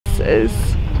is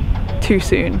too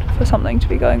soon for something to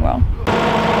be going wrong.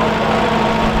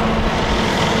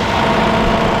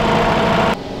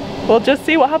 We'll just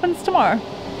see what happens tomorrow.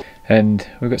 And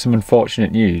we've got some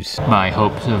unfortunate news. My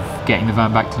hopes of getting the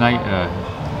van back tonight are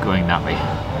going that way.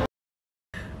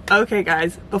 Okay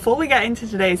guys, before we get into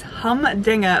today's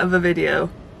humdinger of a video,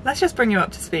 let's just bring you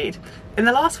up to speed. In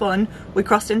the last one, we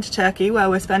crossed into Turkey where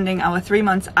we're spending our 3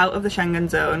 months out of the Schengen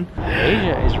zone.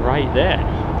 Asia is right there.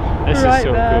 This Right is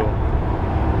so there. cool.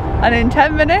 And in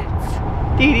 10 minutes,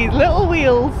 Dee Dee's little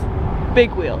wheels,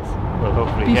 big wheels, Well,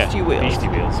 hopefully, beastie wheels, beastie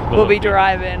wheels will be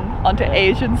driving onto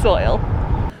Asian soil.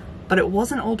 But it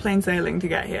wasn't all plain sailing to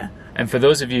get here. And for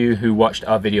those of you who watched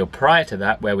our video prior to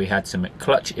that, where we had some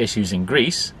clutch issues in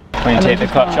Greece, when you take the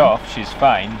clutch off, she's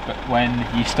fine, but when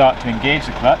you start to engage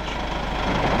the clutch,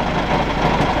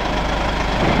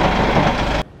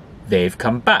 they've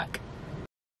come back.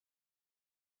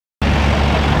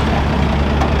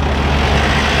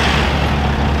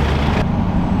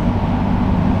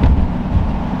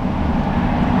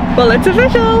 Well, it's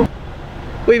official!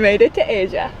 We made it to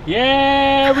Asia.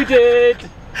 Yeah, we did!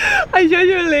 I'm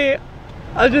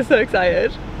just so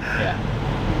excited. Yeah.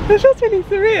 It's just really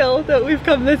surreal that we've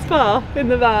come this far in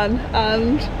the van,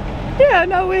 and yeah,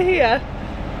 now we're here.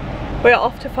 We're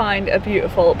off to find a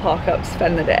beautiful park up to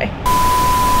spend the day.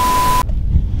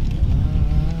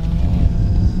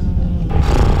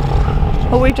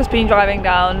 Well, we've just been driving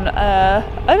down a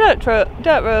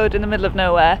dirt road in the middle of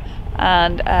nowhere,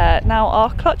 and now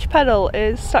our clutch pedal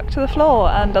is stuck to the floor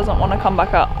and doesn't want to come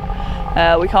back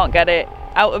up. We can't get it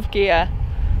out of gear,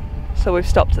 so we've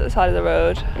stopped at the side of the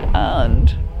road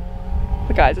and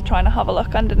the guys are trying to have a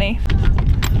look underneath.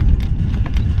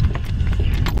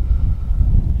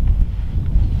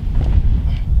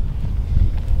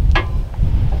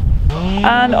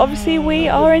 And obviously we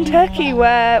are in Turkey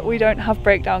where we don't have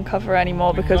breakdown cover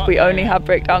anymore because we only have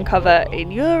breakdown cover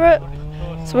in Europe.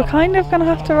 So we're kind of going to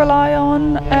have to rely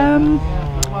on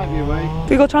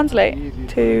Google Translate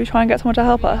to try and get someone to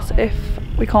help us if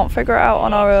we can't figure it out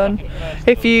on our own.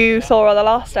 If you saw on the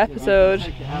last episode,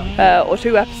 or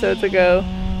 2 episodes ago,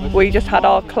 we just had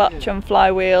our clutch and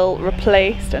flywheel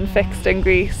replaced and fixed in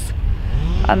Greece,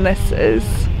 and this is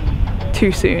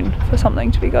too soon for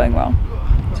something to be going wrong.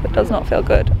 So it does not feel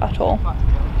good at all.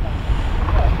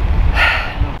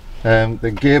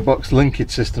 The gearbox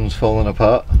linkage system's fallen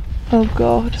apart. Oh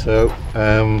god. So,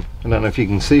 I don't know if you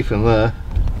can see from there.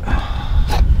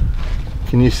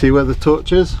 Can you see where the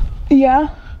torch is? Yeah.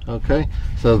 Okay,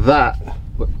 so that,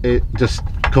 it just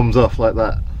comes off like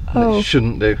that. Oh. It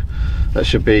shouldn't do. That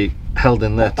should be held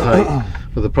in there tight.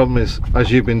 But the problem is,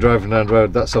 as you've been driving down the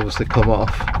road, that's obviously come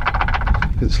off.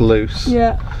 It's loose.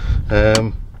 Yeah.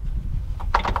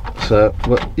 So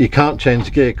you can't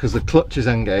change gear because the clutch is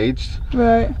engaged.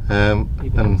 Right. And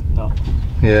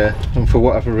for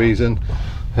whatever reason,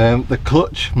 the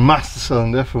clutch master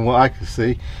cylinder, from what I can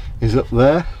see, is up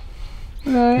there.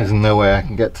 Right. There's no way I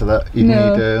can get to that. You need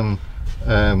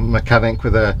a mechanic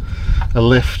with a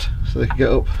lift so they can get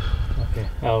up. Okay,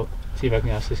 I'll see if I can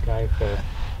ask this guy for...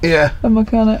 Yeah. A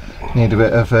mechanic. Need a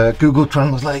bit of Google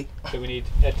Translate. So we need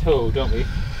a tow, don't we?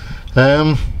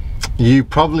 You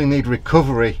probably need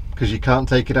recovery because you can't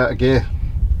take it out of gear.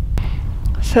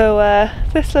 So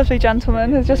this lovely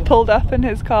gentleman has just pulled up in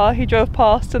his car. He drove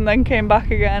past and then came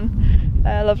back again.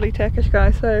 Lovely Turkish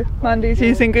guy. So Mandy's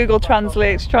using Google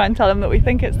Translate to try and tell him that we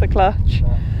think it's the clutch.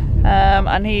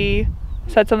 And he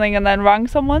said something and then rang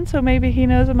someone, so maybe he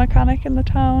knows a mechanic in the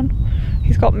town.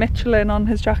 He's got Michelin on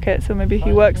his jacket, so maybe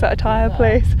he works at a tyre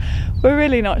place. We're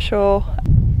really not sure.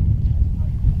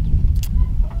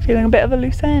 Feeling a bit of a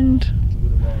loose end.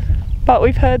 But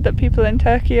we've heard that people in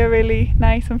Turkey are really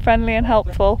nice and friendly and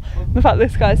helpful. The fact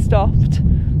this guy stopped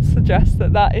suggests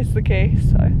that that is the case,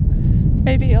 so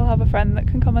maybe he'll have a friend that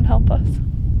can come and help us.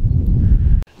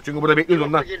 Çünkü burada bekliyoruz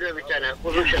ondan.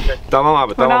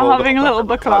 We're now having a little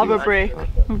baklava break.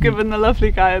 We've given the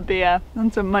lovely guy a beer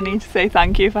and some money to say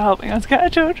thank you for helping us get a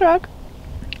tow truck.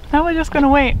 Now we're just going to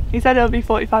wait. He said it'll be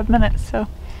 45 minutes, so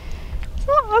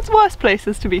that's worse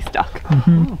places to be stuck.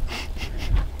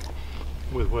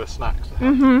 With worse snacks.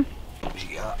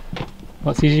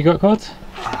 What's these you got, Cod?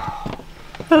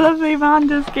 The lovely man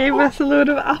just gave us a load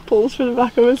of apples for the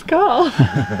back of his car.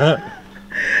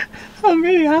 I'm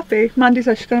really happy. Mandy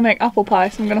said she's going to make apple pie,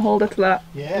 so I'm going to hold her to that.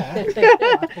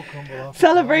 Yeah.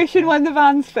 Celebration when the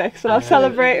van's fixed. We'll have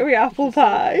celebratory apple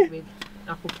pie.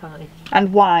 Apple pie.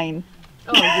 And wine.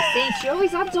 Oh, you see, she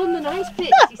always adds on the nice bits.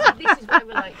 You see, this is why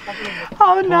we like having them.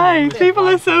 Oh nice, people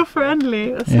are so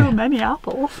friendly. There's so many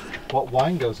apples. What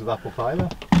wine goes with apple pie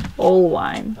then? All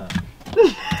wine. Do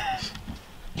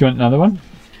you want another one?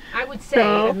 I would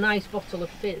say a nice bottle of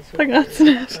fizz. I think that's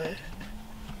it.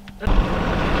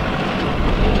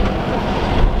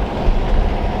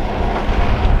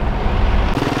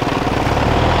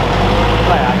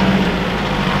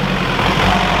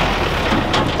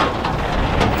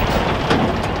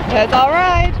 It's all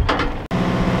right.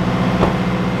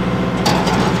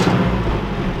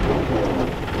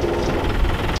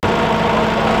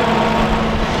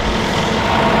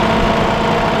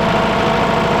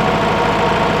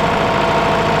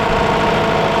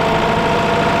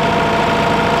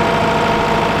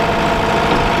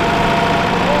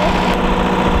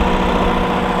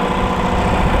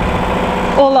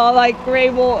 All our like grey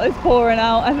water's pouring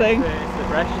out, I think. It's the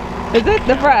fresh. Is it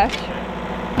the fresh?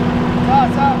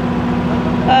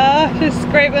 Just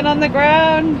scraping on the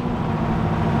ground.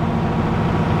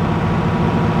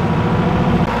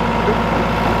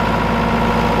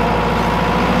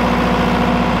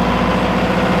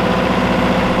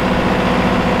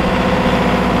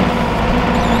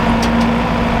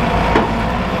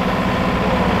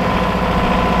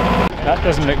 That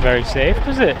doesn't look very safe,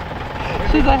 does it?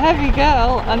 She's a heavy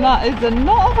girl, and that is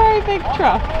not a very big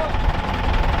truck.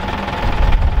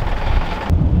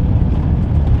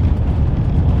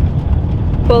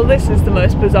 Well, this is the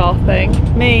most bizarre thing.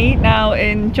 Me now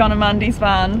in John and Mandy's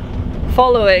van,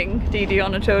 following Dee Dee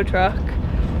on a tow truck.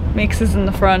 Meeks is in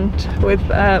the front with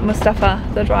Mustafa,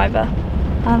 the driver.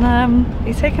 And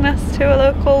he's taken us to a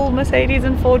local Mercedes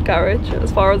and Ford garage,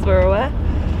 as far as we're aware.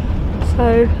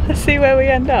 So let's see where we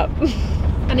end up.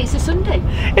 And it's a Sunday.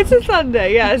 It's a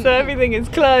Sunday, yeah, so everything is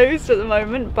closed at the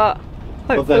moment, but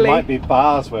hopefully... But there might be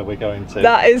bars where we're going to.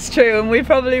 That is true, and we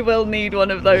probably will need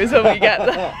one of those when we get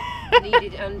there.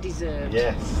 Needed and deserved.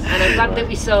 Yes. And I'm glad that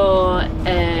we saw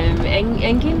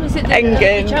Engin, was it?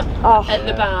 Engin. At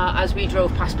the bar as we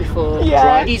drove past before.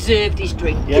 Yeah. He deserved his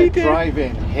drink. Yeah,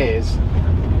 driving his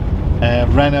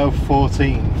Renault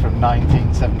 14 from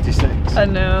 1976. I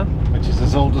know. Which is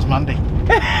as old as Mandy.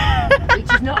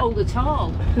 Which is not old at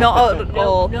all. Not old at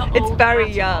all. Not It's old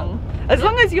very at young. all. As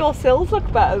long as your sills look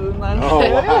better than them. Oh,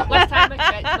 wow. Last time I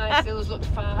checked, my sills looked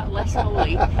far less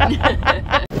holy.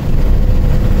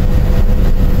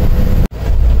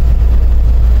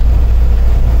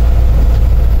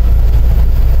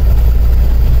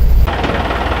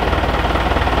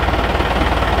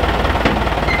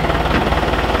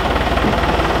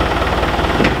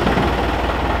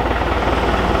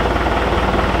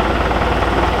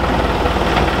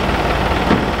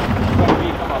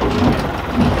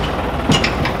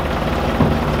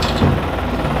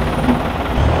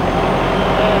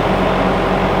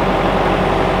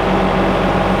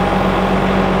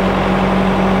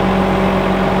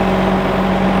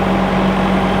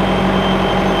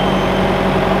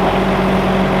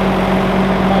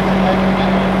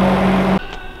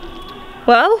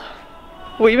 Well,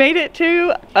 we made it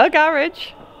to a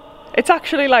garage. It's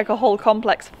actually like a whole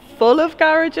complex full of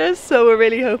garages, so we're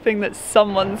really hoping that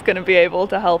someone's going to be able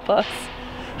to help us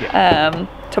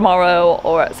tomorrow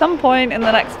or at some point in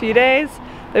the next few days.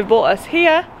 They've brought us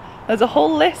here. There's a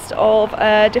whole list of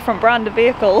different brand of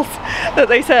vehicles that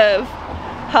they serve.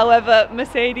 However,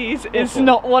 Mercedes is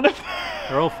not one of them.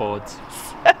 They're all Fords.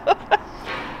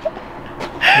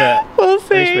 We'll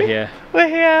see. At least we're here. We're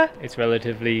here. It's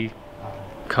relatively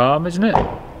calm, isn't it?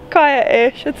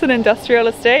 Quiet-ish. It's an industrial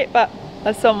estate, but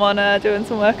there's someone doing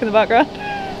some work in the background.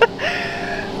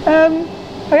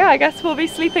 But yeah, I guess we'll be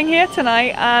sleeping here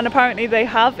tonight, and apparently they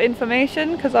have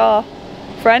information because our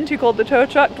friend who called the tow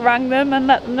truck rang them and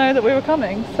let them know that we were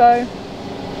coming, so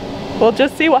we'll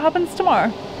just see what happens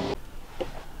tomorrow.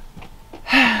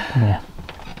 Yeah.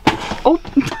 Oh!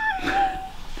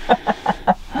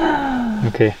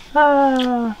 Okay.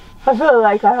 I feel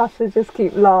like I have to just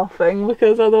keep laughing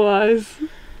because otherwise,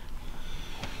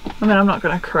 I mean, I'm not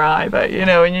gonna cry, but you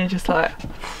know, when you're just like,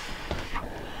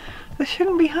 this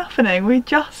shouldn't be happening. We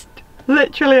just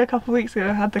literally a couple of weeks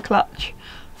ago had the clutch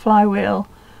flywheel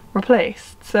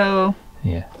replaced, so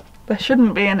yeah, there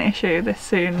shouldn't be an issue this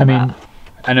soon. I mean,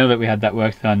 I know that we had that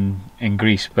work done in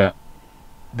Greece, but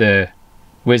the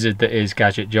wizard that is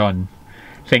Gadget John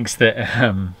thinks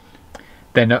that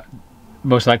they're not,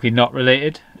 most likely not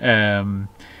related,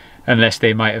 unless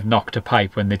they might have knocked a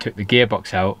pipe when they took the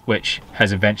gearbox out, which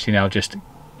has eventually now just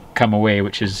come away,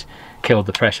 which has killed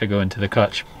the pressure going to the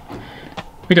clutch.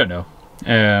 We don't know,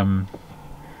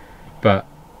 but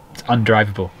it's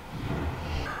undrivable.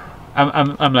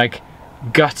 I'm like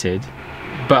gutted,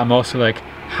 but I'm also like,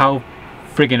 how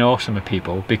friggin' awesome are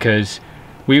people, because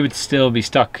we would still be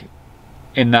stuck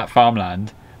in that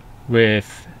farmland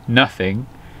with nothing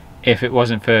if it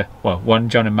wasn't for, well, one,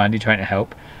 John and Mandy trying to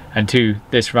help, and two,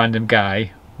 this random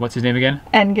guy what's his name again?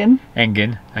 Engin.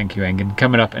 Engin, thank you Engin,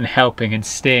 coming up and helping and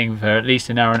staying for at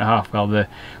least an hour and a half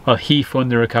while he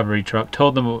phoned the recovery truck,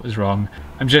 told them what was wrong.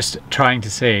 I'm just trying to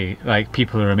say, like,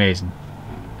 people are amazing,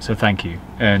 so thank you.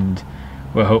 And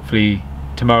we're hopefully,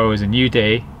 tomorrow is a new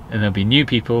day and there'll be new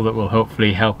people that will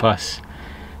hopefully help us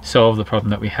solve the problem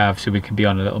that we have so we can be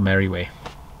on a little merry way.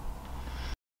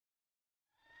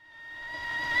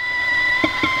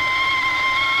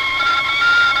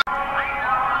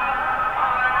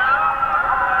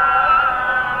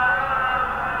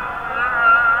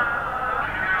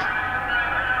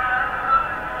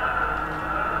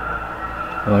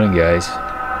 Morning guys.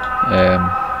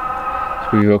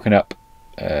 So we've woken up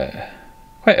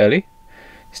quite early,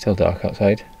 still dark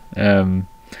outside, and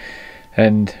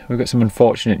we've got some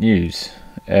unfortunate news.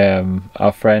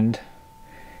 Our friend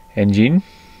Engin,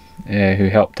 who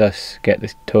helped us get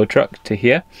this tow truck to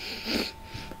here,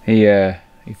 he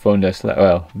phoned us,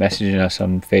 well, messaging us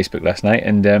on Facebook last night,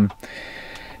 and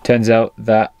turns out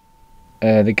that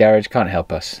the garage can't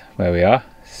help us where we are,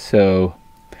 so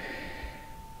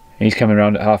he's coming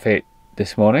around at 8:30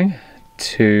 this morning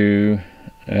to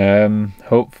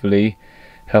hopefully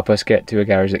help us get to a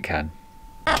garage that can.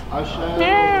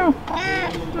 Meow.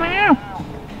 Meow.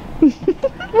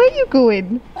 Where are you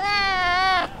going?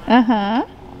 Uh-huh.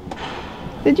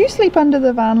 Did you sleep under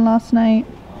the van last night?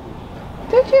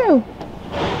 Did you?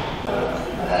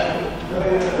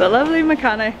 The lovely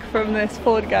mechanic from this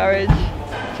Ford garage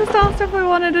just asked if we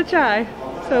wanted a chai.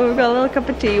 So we've got a little cup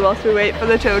of tea whilst we wait for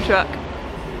the tow truck.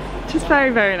 Just very,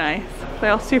 very nice. They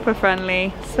are super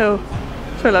friendly, so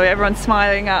lovely. Everyone's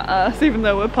smiling at us even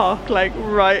though we're parked like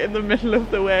right in the middle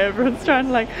of the way. Everyone's trying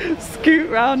to like scoot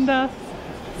round us.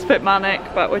 It's a bit manic,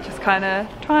 but we're just kind of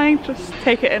trying to just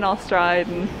take it in our stride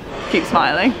and keep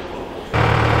smiling.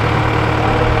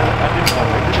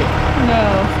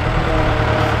 No.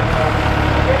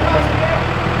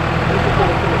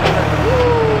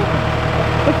 Ooh,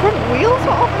 the front wheels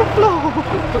are off the floor.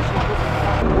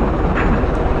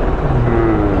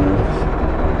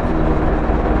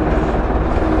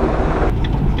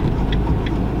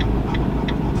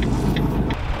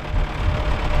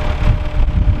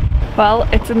 Well,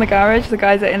 it's in the garage, the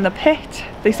guys are in the pit.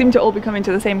 They seem to all be coming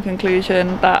to the same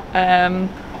conclusion that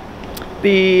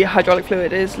the hydraulic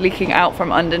fluid is leaking out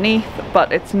from underneath,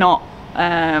 but it's not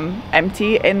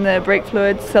empty in the brake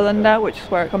fluid cylinder, which is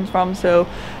where it comes from, so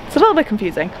it's a little bit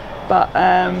confusing. But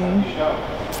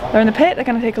they're in the pit, they're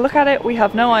going to take a look at it. We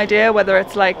have no idea whether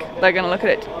it's like they're going to look at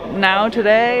it now,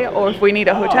 today, or if we need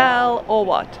a hotel, or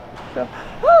what. So,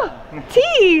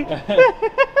 tea!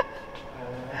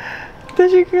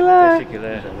 Teşekkürler.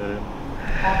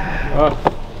 Oh.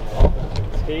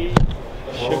 Tea.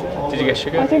 Sugar. Did you get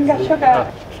sugar? I didn't get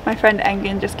sugar. My friend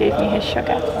Engin just gave me his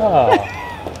sugar.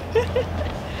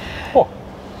 Oh.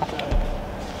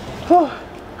 Oh.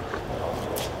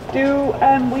 Do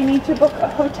we need to book a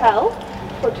hotel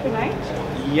for tonight?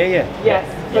 Yeah. Yes,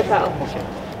 hotel.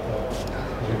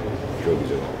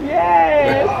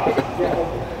 Yes!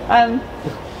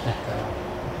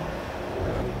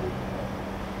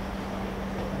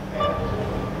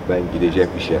 Ben gideceğim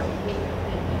işe.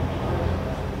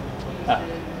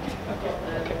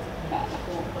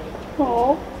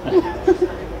 Oh.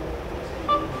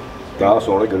 Daha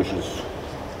sonra görüşürüz.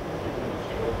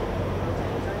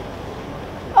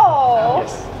 Oh.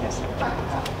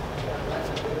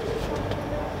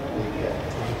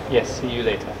 Yes, see you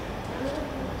later.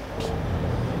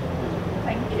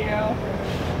 Thank you.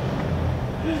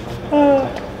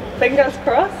 Fingers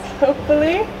crossed,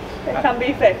 hopefully. It can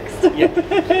be fixed.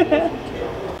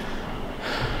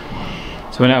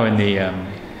 So we're now in the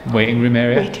waiting room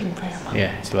area. Waiting room.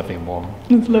 Yeah, it's lovely and warm.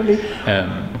 It's lovely.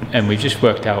 And we've just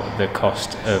worked out the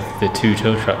cost of the 2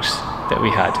 tow trucks that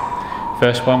we had.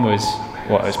 First one was,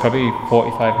 it was probably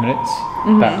 45 minutes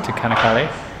back to Kanakale,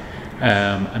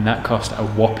 and that cost a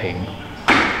whopping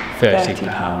 £30.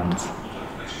 £30.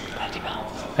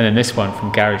 And then this one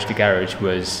from garage to garage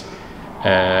was,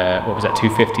 what was that,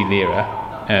 250 lira,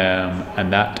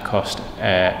 and that cost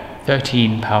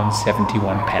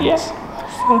 £13.71. Yeah. So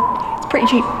it's pretty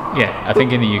cheap. Yeah, I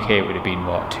think in the UK it would have been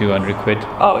what, 200 quid?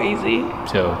 Oh, easy.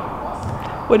 So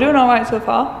we're doing alright so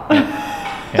far.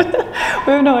 yeah.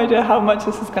 We have no idea how much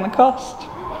this is going to cost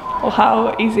or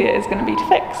how easy it is going to be to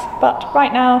fix, but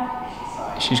right now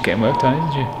She's getting worked on,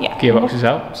 isn't she? Yeah. Gearbox is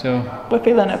out, so we're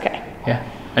feeling okay. yeah.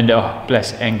 And oh,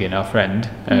 bless Engin, our friend,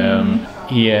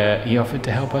 he offered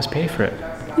to help us pay for it,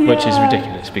 which is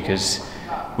ridiculous because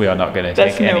we are not going to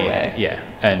take any. Way. Yeah,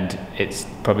 and it's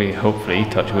probably, hopefully,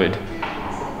 touch wood,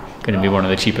 going to be one of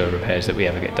the cheaper repairs that we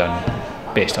ever get done,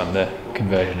 based on the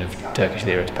conversion of Turkish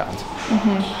lira to pounds.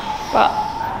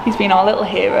 But He's been our little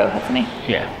hero, hasn't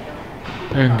he? Yeah.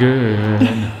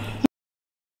 Engin.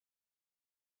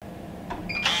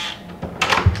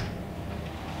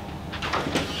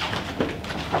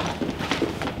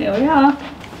 Here we are.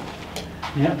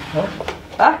 Yeah. Oh.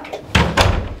 Back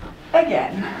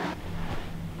again.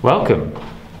 Welcome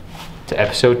to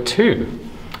episode 2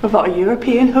 of our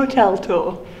European hotel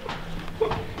tour.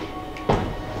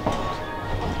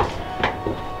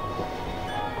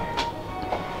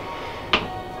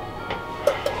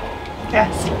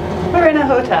 Yes, we're in a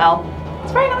hotel.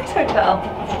 It's a very nice hotel,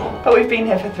 but we've been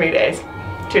here for 3 days,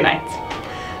 2 nights,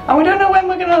 and we don't know when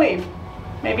we're gonna leave.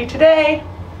 Maybe today,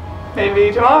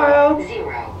 maybe tomorrow.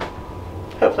 0.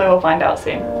 Hopefully we'll find out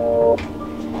soon.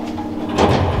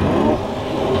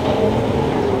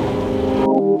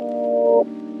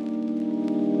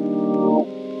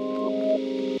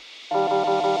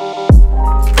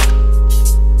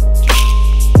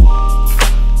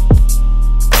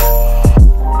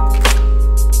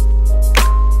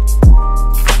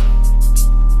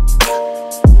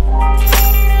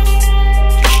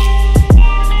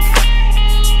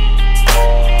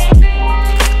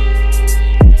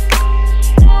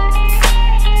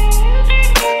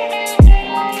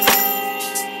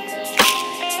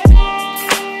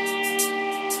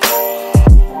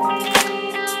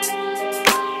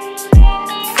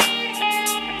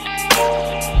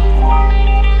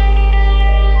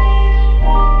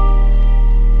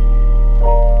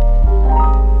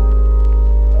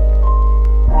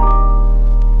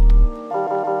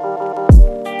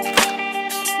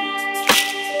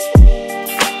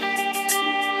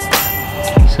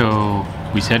 So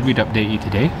we said we'd update you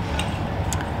today.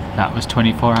 That was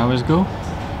 24 hours ago.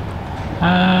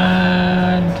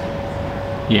 And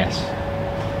yes,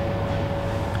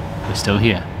 we're still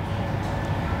here.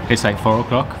 It's like 4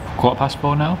 o'clock,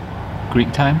 4:15 now,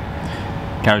 Greek time.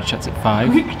 Garage shuts at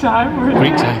 5. Greek time, we're in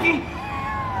Greek Turkey.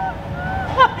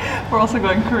 We're also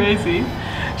going crazy.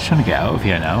 Just trying to get out of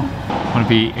here now. I want to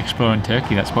be exploring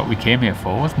Turkey, that's what we came here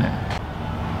for, wasn't it?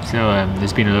 So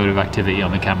there's been a load of activity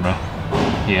on the camera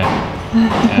here.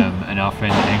 And our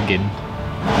friend Engin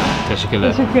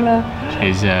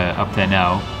is up there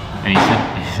now, and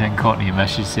he sent Courtney a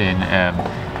message saying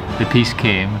the piece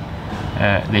came,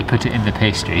 they put it in the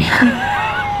pastry.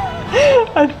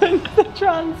 I think the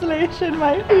translation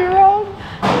might be wrong.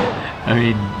 I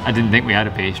mean, I didn't think we had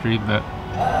a pastry, but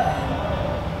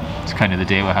it's kind of the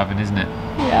day we're having, isn't it?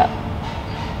 Yeah.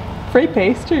 Free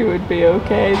pastry would be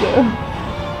okay though,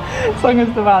 as long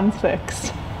as the van's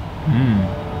fixed.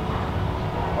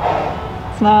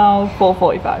 It's now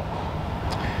 4:45.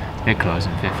 They're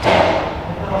closing 50.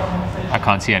 I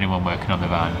can't see anyone working on the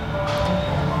van.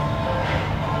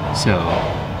 So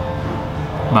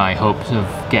my hopes of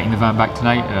getting the van back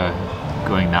tonight are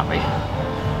going that way.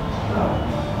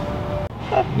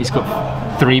 He's got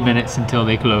 3 minutes until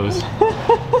they close.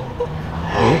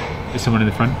 Oh, there's someone in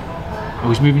the front. Oh,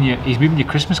 he's moving your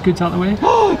Christmas goods out the way.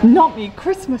 Not me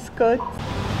Christmas goods.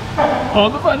 Oh,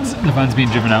 the van's being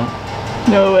driven out.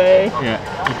 No way. Yeah,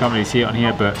 you can't really see it on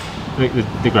here, but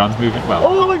the ground's moving. Well.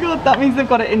 Oh my god, that means they've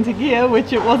got it into gear,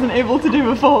 which it wasn't able to do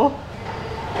before.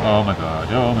 Oh my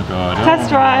god, oh my god. Test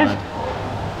drive.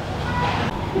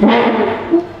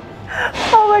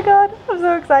 Oh my god, I'm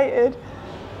so excited.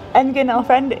 Engin, our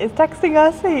friend, is texting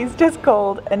us. He's just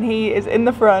called and he is in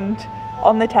the front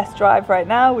on the test drive right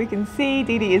now. We can see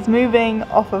Dee Dee is moving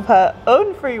off of her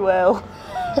own free will.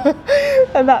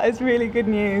 And that is really good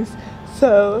news.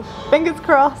 So fingers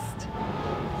crossed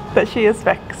that she is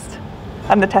fixed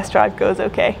and the test drive goes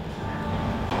okay.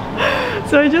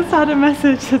 So I just had a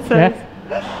message that says,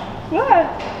 Where?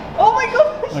 Oh my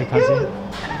gosh!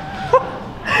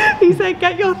 He said,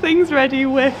 get your things ready,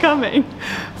 we're coming.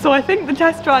 So I think the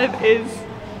test drive is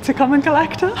to come and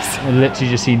collect us. I've literally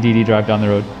just seen Dee Dee drive down the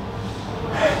road.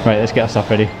 Right, let's get our stuff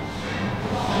ready.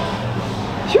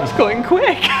 She was going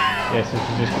quick. Yes,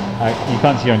 you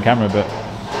can't see her on camera, but...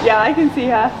 Yeah, I can see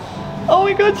her. Oh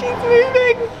my god, she's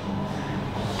moving!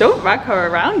 Don't drag her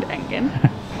around, Engin.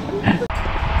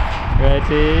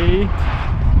 Ready?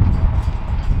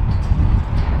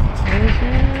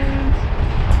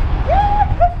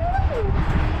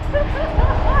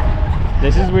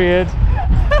 This is weird.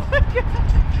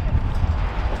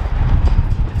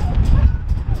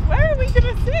 Where are we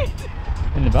gonna sit?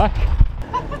 In the back.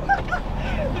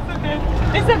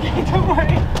 It's okay, don't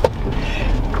worry.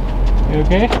 You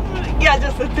okay? Yeah,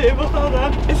 just the table, hold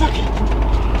on. It's okay.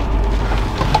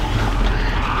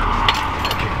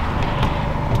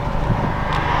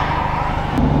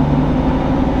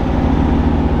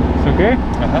 It's okay?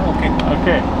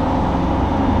 Okay.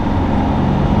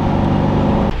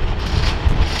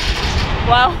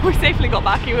 Wow, well, we safely got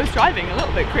back. He was driving a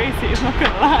little bit crazy, I'm not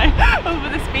gonna lie, over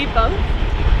the speed bump.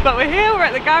 But we're here, we're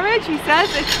at the garage. He says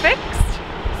it's fixed.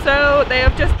 So they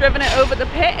have just driven it over the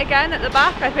pit again at the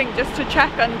back, I think just to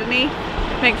check underneath,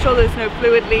 make sure there's no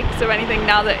fluid leaks or anything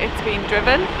now that it's been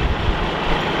driven.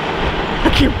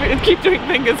 I keep doing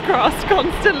fingers crossed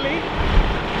constantly.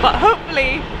 But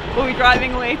hopefully we'll be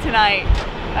driving away tonight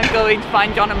and going to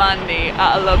find John and Mandy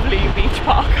at a lovely beach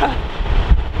parker.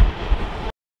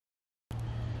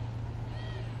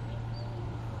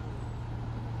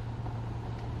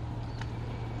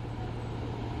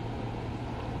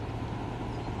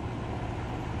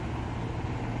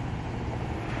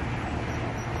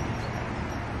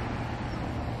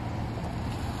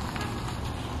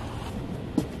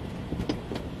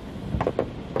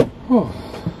 Oh.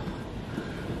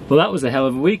 Well, that was a hell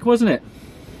of a week, wasn't it?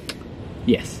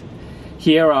 Yes.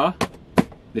 Here are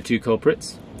the two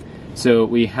culprits. So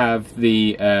we have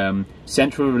the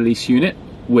central release unit,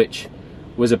 which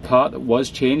was a part that was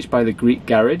changed by the Greek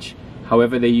garage.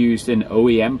 However, they used an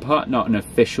OEM part, not an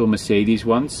official Mercedes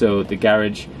one. So the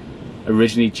garage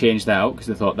originally changed that out because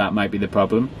they thought that might be the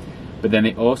problem. But then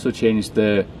they also changed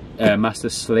the master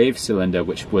slave cylinder,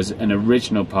 which was an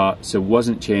original part, so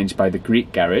wasn't changed by the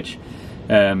Greek garage.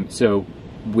 So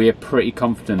we're pretty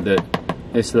confident that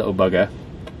this little bugger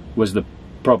was the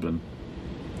problem,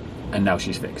 and now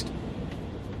she's fixed.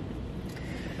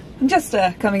 I'm just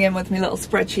coming in with my little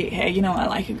spreadsheet here. You know I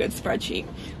like a good spreadsheet.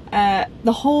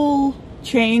 The whole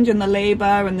change and the labour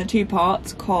and the two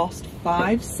parts cost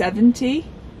 $570.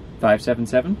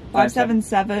 577?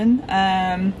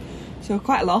 577, so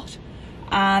quite a lot.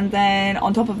 And then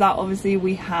on top of that, obviously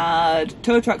we had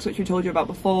tow trucks, which we told you about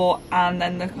before, and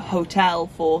then the hotel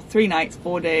for 3 nights,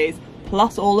 4 days,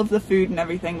 plus all of the food and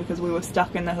everything because we were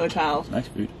stuck in the hotel. Nice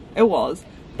food. It was,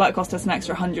 but it cost us an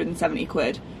extra 170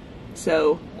 quid.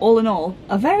 So all in all,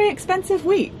 a very expensive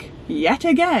week, yet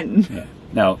again. Yeah.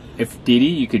 Now, if Dee Dee,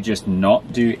 you could just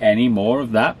not do any more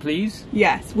of that, please?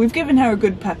 Yes, we've given her a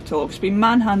good pep talk. She's been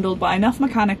manhandled by enough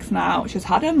mechanics now. She's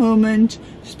had her moment,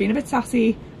 she's been a bit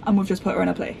sassy, and we've just put her in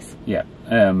a place. Yeah,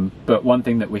 but one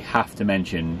thing that we have to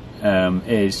mention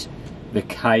is the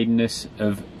kindness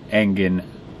of Engin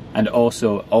and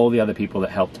also all the other people that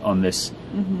helped on this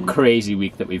crazy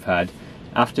week that we've had.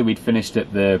 After we'd finished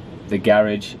at the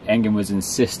garage, Engin was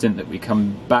insistent that we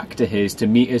come back to his to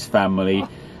meet his family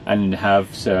and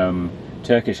have some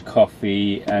Turkish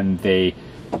coffee, and they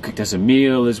cooked us a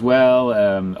meal as well,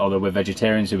 although we're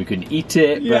vegetarians so we couldn't eat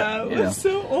it. Yeah, but, it was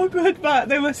so awkward, but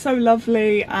they were so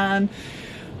lovely, and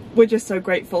we're just so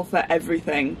grateful for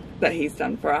everything that he's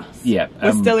done for us. Yeah,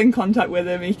 we're still in contact with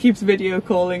him. He keeps video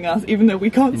calling us, even though we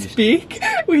can't speak.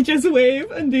 We just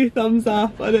wave and do thumbs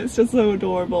up, and it's just so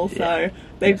adorable. Yeah. So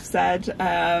they've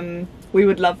said we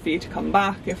would love for you to come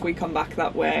back if we come back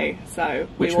that way. So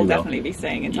we will definitely be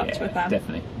staying in touch with them.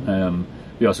 Definitely.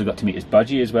 We also got to meet his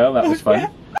budgie as well. That was fun. Yeah.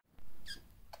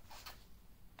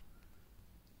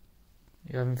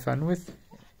 You having fun with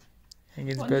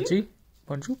Engin's budgie?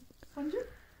 Bonjour. Bonjour.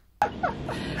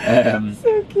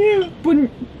 So cute. Bonjour.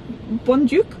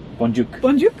 Bonjour.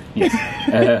 Bonjour.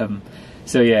 Yes.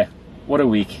 So yeah, what a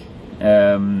week.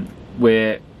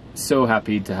 We're so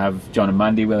happy to have John and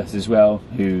Mandy with us as well,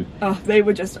 who they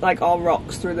were just like our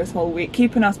rocks through this whole week,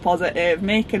 keeping us positive,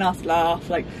 making us laugh,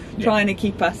 like trying to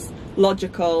keep us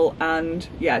logical, and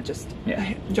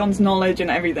John's knowledge and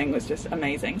everything was just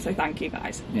amazing, so thank you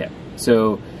guys. Yeah,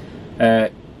 so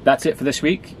that's it for this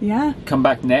week. Yeah, come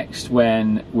back next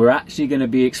when we're actually going to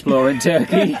be exploring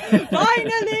Turkey.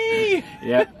 Finally.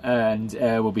 Yeah, and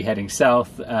we'll be heading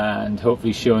south and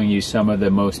hopefully showing you some of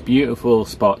the most beautiful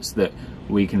spots that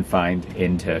we can find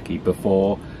in Turkey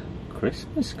before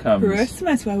Christmas comes.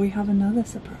 Christmas, where we have another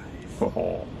surprise.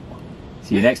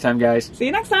 See you next time, guys. See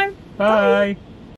you next time. Bye. Bye.